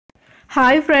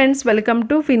Hi friends, welcome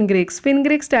to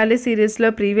ఫింగ్రీక్స్ Tally సిరీస్లో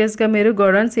ప్రీవియస్గా మీరు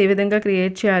గోడౌన్స్ ఏ విధంగా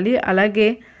క్రియేట్ చేయాలి, అలాగే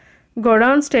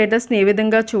గోడౌన్ స్టేటస్ని ఏ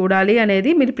విధంగా చూడాలి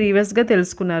అనేది మీరు ప్రీవియస్గా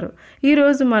తెలుసుకున్నారు.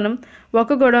 ఈరోజు మనం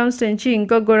ఒక గోడౌన్స్ నుంచి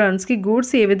ఇంకొక గోడౌన్స్కి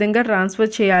గూడ్స్ ఏ విధంగా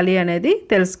ట్రాన్స్ఫర్ చేయాలి అనేది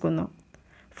తెలుసుకుందాం.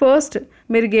 ఫస్ట్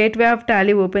మీరు గేట్వే ఆఫ్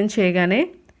టాలీ ఓపెన్ చేయగానే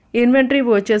ఇన్వెంటరీ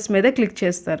వోచర్స్ మీద క్లిక్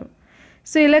చేస్తారు.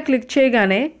 సో ఇలా క్లిక్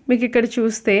చేయగానే మీకు ఇక్కడ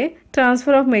చూస్తే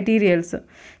transfer of materials.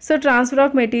 So transfer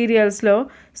of మెటీరియల్స్లో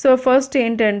first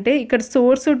ఏంటంటే ఇక్కడ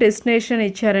సోర్స్ డెస్టినేషన్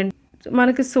ఇచ్చారండి.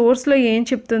 మనకి సోర్స్లో ఏం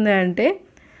చెప్తుంది అంటే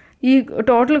ఈ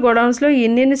టోటల్ గోడౌన్స్లో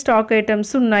ఎన్ని స్టాక్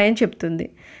ఐటమ్స్ ఉన్నాయని చెప్తుంది.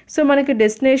 సో మనకి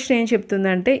డెస్టినేషన్ ఏం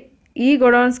చెప్తుందంటే ఈ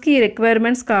గోడౌన్స్కి ఈ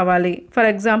రిక్వైర్మెంట్స్ కావాలి. For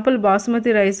example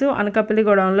basmati rice Anakapalli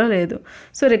గోడౌన్లో లేదు,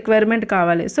 సో రిక్వైర్మెంట్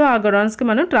కావాలి, సో ఆ గోడౌన్స్కి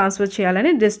మనం ట్రాన్స్ఫర్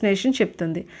చేయాలని డెస్టినేషన్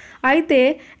చెప్తుంది. అయితే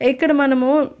ఇక్కడ మనము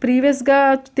ప్రీవియస్గా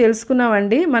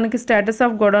తెలుసుకున్నామండి, మనకి స్టేటస్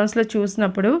ఆఫ్ గోడౌన్స్లో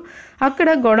చూసినప్పుడు అక్కడ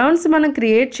గోడౌన్స్ మనం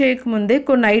క్రియేట్ చేయకముందే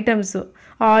కొన్ని ఐటమ్స్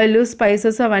ఆయిల్,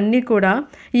 స్పైసెస్ అవన్నీ కూడా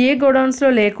ఏ గోడౌన్స్లో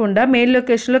లేకుండా మెయిన్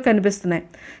లొకేషన్లో కనిపిస్తున్నాయి.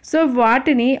 సో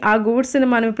వాటిని ఆ గూడ్స్ని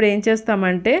మనం ఇప్పుడు ఏం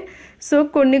చేస్తామంటే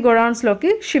కొన్ని గోడౌన్స్లోకి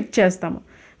షిఫ్ట్ చేస్తాము.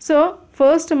 సో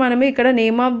ఫస్ట్ మనము ఇక్కడ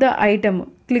name of the item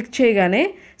click చేయగానే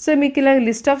మీకు ఇలా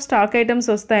లిస్ట్ ఆఫ్ స్టాక్ ఐటమ్స్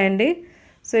వస్తాయండి.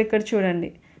 సో ఇక్కడ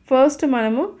చూడండి, ఫస్ట్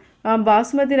మనము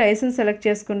బాస్మతి రైస్ని సెలెక్ట్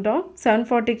చేసుకుంటాం.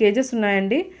 740 kgs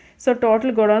ఉన్నాయండి. So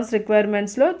total godowns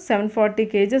రిక్వైర్మెంట్స్లో 740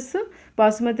 kgs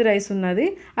basmati rice ఉన్నది.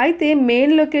 అయితే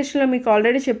మెయిన్ లొకేషన్లో మీకు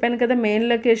ఆల్రెడీ చెప్పాను కదా, మెయిన్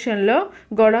లొకేషన్లో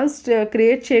గోడౌన్స్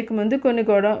క్రియేట్ చేయకముందు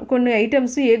కొన్ని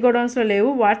ఐటమ్స్ ఏ గోడౌన్స్లో లేవు,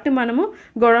 వాటిని మనము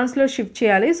గోడౌన్స్లో షిఫ్ట్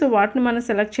చేయాలి. సో వాటిని మనం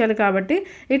సెలెక్ట్ చేయాలి కాబట్టి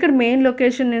ఇక్కడ మెయిన్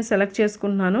లొకేషన్ నేను సెలెక్ట్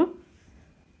చేసుకుంటున్నాను.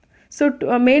 సో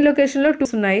మెయిన్ లొకేషన్లో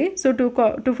 2 ఉన్నాయి. సో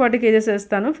 240 kgs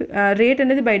వేస్తాను. రేట్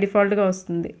అనేది బై డిఫాల్ట్గా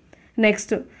వస్తుంది.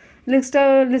 నెక్స్ట్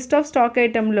లిస్ట్ ఆఫ్ స్టాక్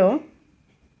ఐటెంలో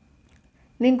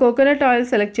నేను కోకోనట్ ఆయిల్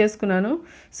సెలెక్ట్ చేసుకున్నాను.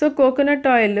 సో కోకోనట్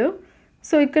ఆయిల్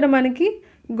ఇక్కడ మనకి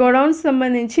గోడౌన్స్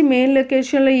సంబంధించి మెయిన్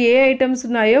లొకేషన్లో ఏ ఐటమ్స్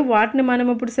ఉన్నాయో వాటిని మనం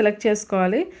ఇప్పుడు సెలెక్ట్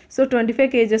చేసుకోవాలి. సో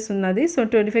 25 kgs ఉన్నది. సో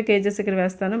 25 kgs ఇక్కడ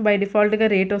వేస్తాను. బై డిఫాల్ట్గా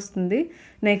రేట్ వస్తుంది.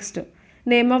 Next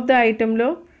name of the ఐటెంలో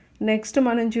next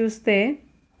మనం చూస్తే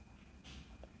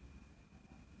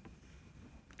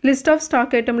list of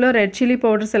stock ఐటెంలో red chilli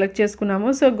powder select చేసుకున్నాము.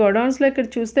 సో గోడౌన్స్లో ఇక్కడ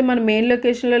చూస్తే మన మెయిన్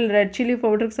లొకేషన్లో రెడ్ చిల్లీ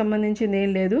పౌడర్కి సంబంధించింది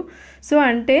ఏం లేదు. సో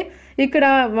అంటే ఇక్కడ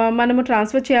మనము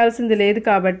ట్రాన్స్ఫర్ చేయాల్సింది లేదు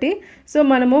కాబట్టి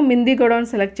మనము మింది గోడౌన్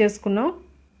సెలెక్ట్ చేసుకున్నాం.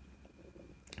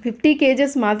 50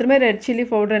 kgs మాత్రమే రెడ్ చిల్లీ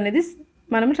పౌడర్ అనేది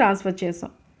మనం ట్రాన్స్ఫర్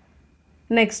చేసాం.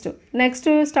 నెక్స్ట్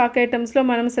స్టాక్ ఐటమ్స్లో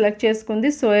మనం సెలెక్ట్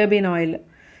చేసుకుంది సోయాబీన్ ఆయిల్.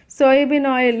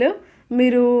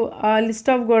 మీరు లిస్ట్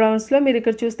ఆఫ్ గోడౌన్స్లో మీరు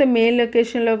ఇక్కడ చూస్తే మెయిన్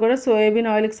లొకేషన్లో కూడా సోయాబీన్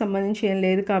ఆయిల్కి సంబంధించి ఏం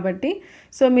లేదు కాబట్టి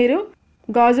మీరు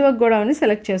గాజువాక్ గోడౌన్ని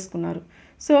సెలెక్ట్ చేసుకున్నారు.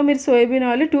 సో మీరు సోయాబీన్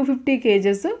ఆయిల్ 250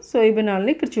 kgs సోయాబీన్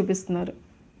ఆయిల్ని ఇక్కడ చూపిస్తున్నారు.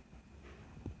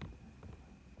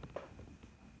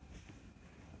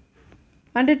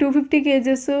 అంటే 250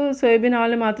 kgs సోయాబీన్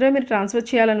ఆయిల్ మాత్రమే మీరు ట్రాన్స్ఫర్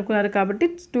చేయాలనుకున్నారు కాబట్టి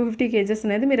 250 kgs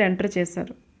అనేది మీరు ఎంటర్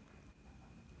చేశారు.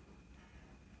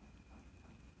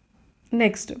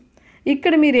 నెక్స్ట్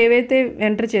ఇక్కడ మీరు ఏవైతే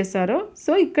ఎంటర్ చేశారో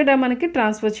ఇక్కడ మనకి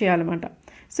ట్రాన్స్ఫర్ చేయాలన్నమాట.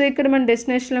 సో ఇక్కడ మన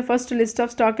డెస్టినేషన్లో ఫస్ట్ లిస్ట్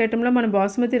ఆఫ్ స్టాక్ ఐటెంలో మనం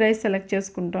బాస్మతి రైస్ సెలెక్ట్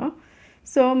చేసుకుంటాం.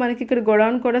 సో మనకి ఇక్కడ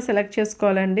గోడౌన్ కూడా సెలెక్ట్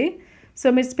చేసుకోవాలండి.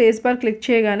 సో మీరు స్పేస్ బార్ క్లిక్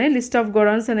చేయగానే లిస్ట్ ఆఫ్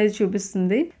గోడౌన్స్ అనేది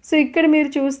చూపిస్తుంది. సో ఇక్కడ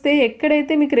మీరు చూస్తే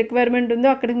ఎక్కడైతే మీకు రిక్వైర్మెంట్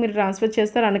ఉందో అక్కడికి మీరు ట్రాన్స్ఫర్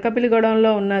చేస్తారు. అనకాపల్లి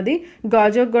గోడౌన్లో ఉన్నది,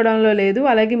 గాజోక్ గోడౌన్లో లేదు,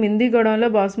 అలాగే మింది గోడౌన్లో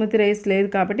బాస్మతి రైస్ లేదు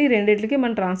కాబట్టి ఈ రెండింటికి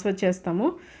మనం ట్రాన్స్ఫర్ చేస్తాము.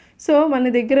 సో మన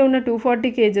దగ్గర ఉన్న 240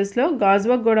 kgsలో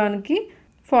Gajuwaka గోడౌన్కి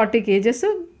 40 kgs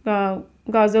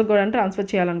Gajuwaka godown transfer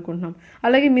చేయాలనుకుంటున్నాం.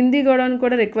 అలాగే మింది గోడౌన్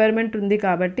కూడా రిక్వైర్మెంట్ ఉంది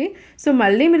కాబట్టి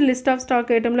మళ్ళీ మీరు లిస్ట్ ఆఫ్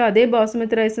స్టాక్ ఐటెంలో అదే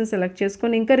బాస్మతి రైస్ని సెలెక్ట్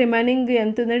చేసుకొని ఇంకా రిమైనింగ్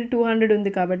ఎంత ఉందంటే 200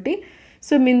 ఉంది కాబట్టి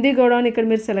మింది గోడౌన్ ఇక్కడ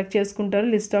మీరు సెలెక్ట్ చేసుకుంటారు.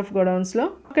 లిస్ట్ ఆఫ్ గోడౌన్స్లో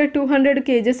ఒక 200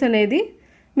 kgs అనేది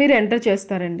మీరు ఎంటర్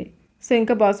చేస్తారండి. సో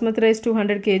ఇంకా బాస్మతి రైస్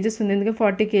 200 kgs ఉంది, ఎందుకంటే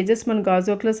 40 kgs మనం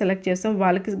గాజువాక్లో సెలెక్ట్ చేస్తాం,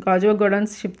 వాళ్ళకి గాజువాక్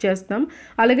గోడౌన్స్ షిఫ్ట్ చేస్తాం.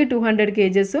 అలాగే 200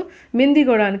 kgs మింది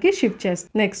గోడౌన్కి షిఫ్ట్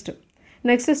చేస్తాం.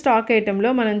 నెక్స్ట్ స్టాక్ ఐటెంలో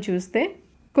మనం చూస్తే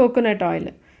coconut oil.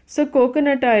 So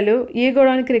coconut oil ఏ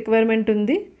గోడౌన్కి రిక్వైర్మెంట్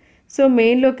ఉంది? సో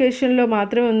మెయిన్ లొకేషన్లో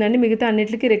మాత్రమే ఉందండి, మిగతా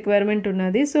అన్నిటికీ రిక్వైర్మెంట్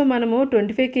ఉన్నది. సో మనము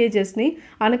 25 kgsని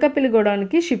అనకాపల్లి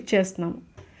గోడౌన్కి షిఫ్ట్ చేస్తున్నాము.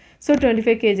 సో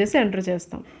 25 kgs ఎంటర్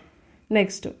చేస్తాం.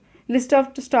 నెక్స్ట్ లిస్ట్ ఆఫ్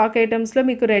స్టాక్ ఐటమ్స్లో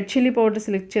మీకు రెడ్ చిల్లీ పౌడర్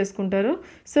సెలెక్ట్ చేసుకుంటారు.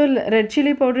 సో రెడ్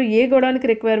చిల్లీ పౌడర్ ఏ గోడౌన్కి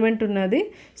రిక్వైర్మెంట్ ఉన్నది?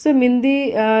 సో మింది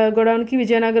గోడౌన్కి,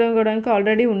 విజయనగరం గోడౌన్కి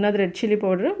ఆల్రెడీ ఉన్నది రెడ్ చిల్లీ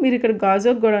పౌడర్. మీరు ఇక్కడ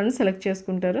గాజోక్ గోడౌన్ సెలెక్ట్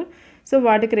చేసుకుంటారు. సో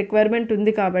వాటికి రిక్వైర్మెంట్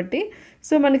ఉంది కాబట్టి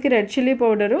మనకి రెడ్ చిల్లీ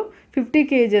పౌడరు 50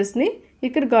 kgsని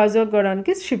ఇక్కడ గాజోక్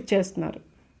గోడౌన్కి షిఫ్ట్ చేస్తున్నారు.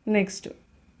 నెక్స్ట్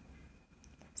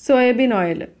సోయాబీన్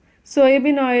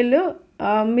ఆయిల్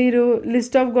మీరు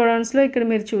లిస్ట్ ఆఫ్ గోడౌన్స్లో ఇక్కడ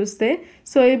మీరు చూస్తే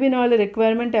సోయాబీన్ ఆయిల్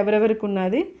రిక్వైర్మెంట్ ఎవరెవరికి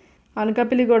ఉన్నది,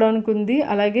 అనకాపల్లి గోడౌన్కి ఉంది,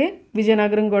 అలాగే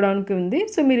విజయనగరం గోడౌన్కి ఉంది.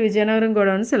 సో మీరు విజయనగరం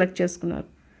గోడౌన్ సెలెక్ట్ చేసుకున్నారు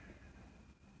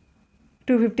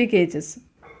 250 kgs.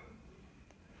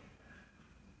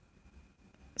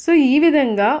 సో ఈ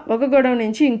విధంగా ఒక గోడౌన్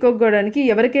నుంచి ఇంకొక గోడౌన్కి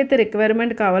ఎవరికైతే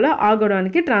రిక్వైర్మెంట్ కావాలో ఆ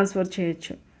గోడౌన్కి ట్రాన్స్ఫర్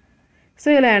చేయొచ్చు. సో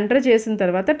ఇలా ఎంటర్ చేసిన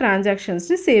తర్వాత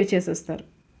ట్రాన్సాక్షన్స్ని సేవ్ చేసేస్తారు.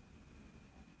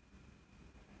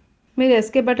 మీరు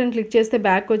ఎస్కేప్ బటన్ క్లిక్ చేస్తే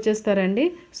బ్యాక్ వచ్చేస్తారండి.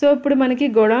 సో ఇప్పుడు మనకి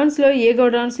గోడౌన్స్లో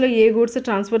ఏ గూడ్స్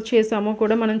ట్రాన్స్ఫర్ చేసామో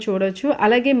కూడా మనం చూడొచ్చు.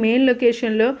 అలాగే మెయిన్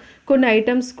లొకేషన్లో కొన్ని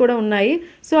ఐటమ్స్ కూడా ఉన్నాయి.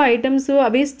 సో ఐటమ్స్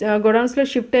అవి గోడౌన్స్లో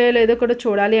షిఫ్ట్ అయ్యో లేదో కూడా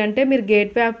చూడాలి అంటే మీరు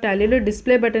gateway of టాలీలో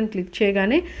display button click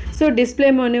చేయగానే సో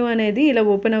డిస్ప్లే మెనూ అనేది ఇలా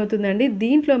ఓపెన్ అవుతుందండి.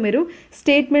 దీంట్లో మీరు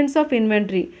statements of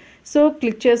inventory so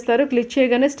click చేస్తారు. క్లిక్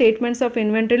చేయగానే స్టేట్మెంట్స్ ఆఫ్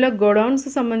ఇన్వెంటరీలో గోడౌన్స్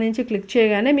సంబంధించి క్లిక్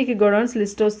చేయగానే మీకు గోడౌన్స్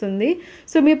లిస్ట్ వస్తుంది.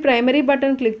 సో మీ ప్రైమరీ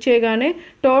బటన్ క్లిక్ చేయగానే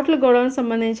టోటల్ గోడౌన్స్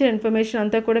సంబంధించిన ఇన్ఫర్మేషన్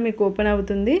అంతా కూడా మీకు ఓపెన్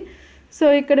అవుతుంది. సో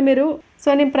ఇక్కడ మీరు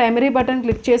నేను ప్రైమరీ బటన్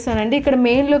క్లిక్ చేశానండి. ఇక్కడ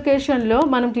మెయిన్ లొకేషన్లో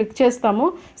మనం క్లిక్ చేస్తాము.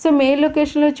 సో మెయిన్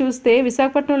లొకేషన్లో చూస్తే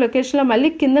విశాఖపట్నం లొకేషన్లో మళ్ళీ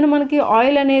కిందన మనకి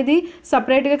ఆయిల్ అనేది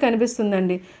సపరేట్గా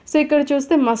కనిపిస్తుందండి. సో ఇక్కడ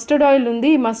చూస్తే మస్టర్డ్ ఆయిల్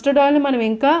ఉంది. ఈ మస్టర్డ్ ఆయిల్ని మనం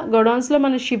ఇంకా గోడౌన్స్లో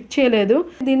మనం షిఫ్ట్ చేయలేదు.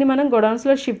 దీన్ని మనం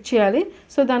గోడౌన్స్లో షిఫ్ట్ చేయాలి.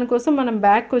 సో దానికోసం మనం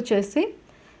బ్యాక్ వచ్చేసి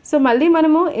సో మళ్ళీ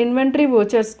మనము ఇన్వెంటరీ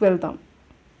వోచర్స్కి వెళ్తాం.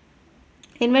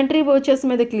 ఇన్వెంటరీ వోచర్స్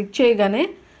మీద క్లిక్ చేయగానే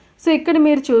సో ఇక్కడ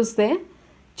మీరు చూస్తే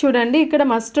చూడండి ఇక్కడ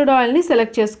మస్టర్డ్ ఆయిల్ని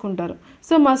సెలెక్ట్ చేసుకుంటారు.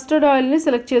 సో మస్టర్డ్ ఆయిల్ని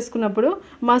సెలెక్ట్ చేసుకున్నప్పుడు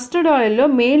మస్టర్డ్ ఆయిల్లో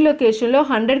మెయిన్ లొకేషన్లో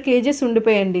 100 kgs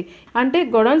ఉండిపోయండి. అంటే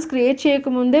గోడౌన్స్ క్రియేట్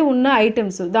చేయకముందే ఉన్న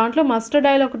ఐటమ్స్ దాంట్లో మస్టర్డ్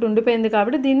ఆయిల్ ఒకటి ఉండిపోయింది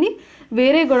కాబట్టి దీన్ని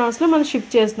వేరే గోడౌన్స్లో మనం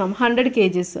షిఫ్ట్ చేస్తున్నాం 100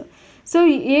 kgs. సో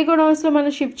ఏ గోడౌన్స్లో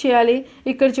మనం షిఫ్ట్ చేయాలి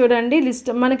ఇక్కడ చూడండి లిస్ట్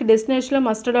మనకి డెస్టినేషన్లో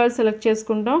మస్టర్డ్ ఆయిల్ సెలెక్ట్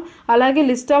చేసుకుంటాం. అలాగే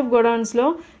లిస్ట్ ఆఫ్ గోడౌన్స్లో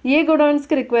ఏ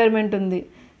గోడౌన్స్కి రిక్వైర్మెంట్ ఉంది.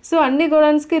 సో అన్ని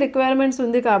గోడౌన్స్కి రిక్వైర్మెంట్స్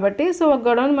ఉంది కాబట్టి సో ఒక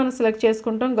గోడౌన్ మనం సెలెక్ట్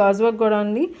చేసుకుంటాం గాజువాక్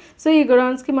గోడౌన్ని. సో ఈ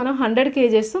గోడౌన్స్కి మనం 100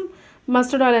 kgs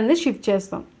మస్టర్డ్ ఆయిల్ అనేది షిఫ్ట్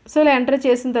చేస్తాం. సో ఇలా ఎంటర్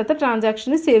చేసిన తర్వాత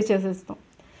ట్రాన్సాక్షన్ని సేవ్ చేసేస్తాం.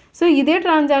 సో ఇదే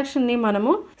ట్రాన్సాక్షన్ని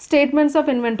మనము స్టేట్మెంట్స్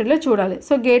ఆఫ్ ఇన్వెంటరీలో చూడాలి.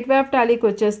 సో గేట్వే ఆఫ్ టాలీకి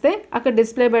వచ్చేస్తే అక్కడ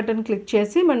డిస్ప్లే బటన్ క్లిక్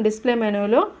చేసి మన డిస్ప్లే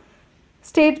మెనూలో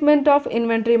స్టేట్మెంట్ ఆఫ్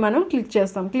ఇన్వెంటరీ మనం క్లిక్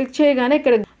చేస్తాం. క్లిక్ చేయగానే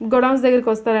ఇక్కడ గోడౌన్స్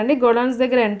దగ్గరికి వస్తారండి. గోడౌన్స్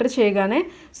దగ్గర ఎంటర్ చేయగానే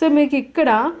సో మీకు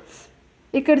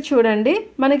ఇక్కడ చూడండి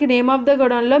మనకి నేమ్ ఆఫ్ ద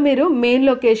గోడౌన్లో మీరు మెయిన్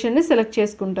లొకేషన్ని సెలెక్ట్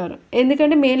చేసుకుంటారు.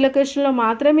 ఎందుకంటే మెయిన్ లొకేషన్లో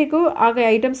మాత్రమే మీకు ఆ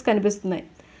ఐటమ్స్ కనిపిస్తున్నాయి.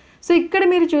 సో ఇక్కడ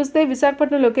మీరు చూస్తే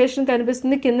విశాఖపట్నం లొకేషన్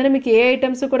కనిపిస్తుంది. కింద మీకు ఏ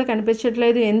ఐటమ్స్ కూడా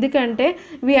కనిపించట్లేదు. ఎందుకంటే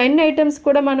ఇవి అన్ని ఐటమ్స్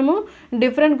కూడా మనము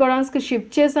డిఫరెంట్ గోడౌన్స్కి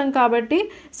షిఫ్ట్ చేసాం కాబట్టి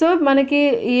సో మనకి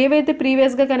ఏవైతే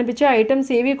ప్రీవియస్గా కనిపించే ఐటమ్స్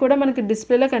ఏవి కూడా మనకి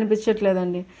డిస్ప్లేలో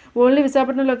కనిపించట్లేదండి. ఓన్లీ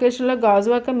విశాఖపట్నం లొకేషన్లో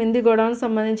గాజువాక మింది గోడౌన్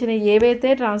సంబంధించిన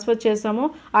ఏవైతే ట్రాన్స్ఫర్ చేసామో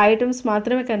ఆ ఐటమ్స్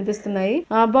మాత్రమే కనిపిస్తున్నాయి.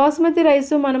 బాస్మతి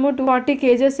రైస్ మనము 240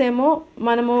 kgs ఏమో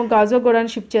మనము గాజువాక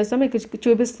గోడౌన్ షిఫ్ట్ చేసాము ఇక్కడ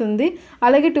చూపిస్తుంది.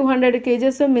 అలాగే 200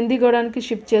 kgs మింది గోడౌన్కి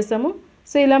షిఫ్ట్ చేసాము.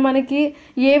 సో ఇలా మనకి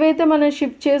ఏవైతే మనం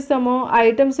షిఫ్ట్ చేస్తామో ఆ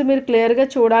ఐటమ్స్ మీరు క్లియర్గా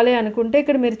చూడాలి అనుకుంటే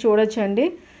ఇక్కడ మీరు చూడొచ్చండి.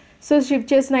 సో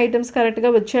షిఫ్ట్ చేసిన ఐటమ్స్ కరెక్ట్గా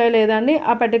వచ్చాయా లేదా అని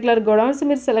ఆ పర్టికులర్ గోడౌన్స్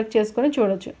మీరు సెలెక్ట్ చేసుకొని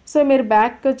చూడొచ్చు. సో మీరు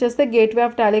బ్యాక్ వచ్చేస్తే గేట్వే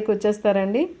ఆఫ్ టాలీకి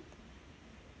వచ్చేస్తారండి.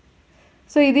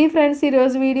 సో ఇది ఫ్రెండ్స్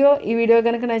ఈరోజు వీడియో. ఈ వీడియో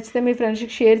కనుక నచ్చితే మీ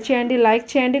ఫ్రెండ్స్కి షేర్ చేయండి, లైక్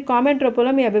చేయండి, కామెంట్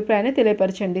రూపంలో మీ అభిప్రాయాన్ని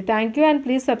తెలియపరచండి. Thank you and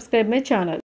please subscribe my channel.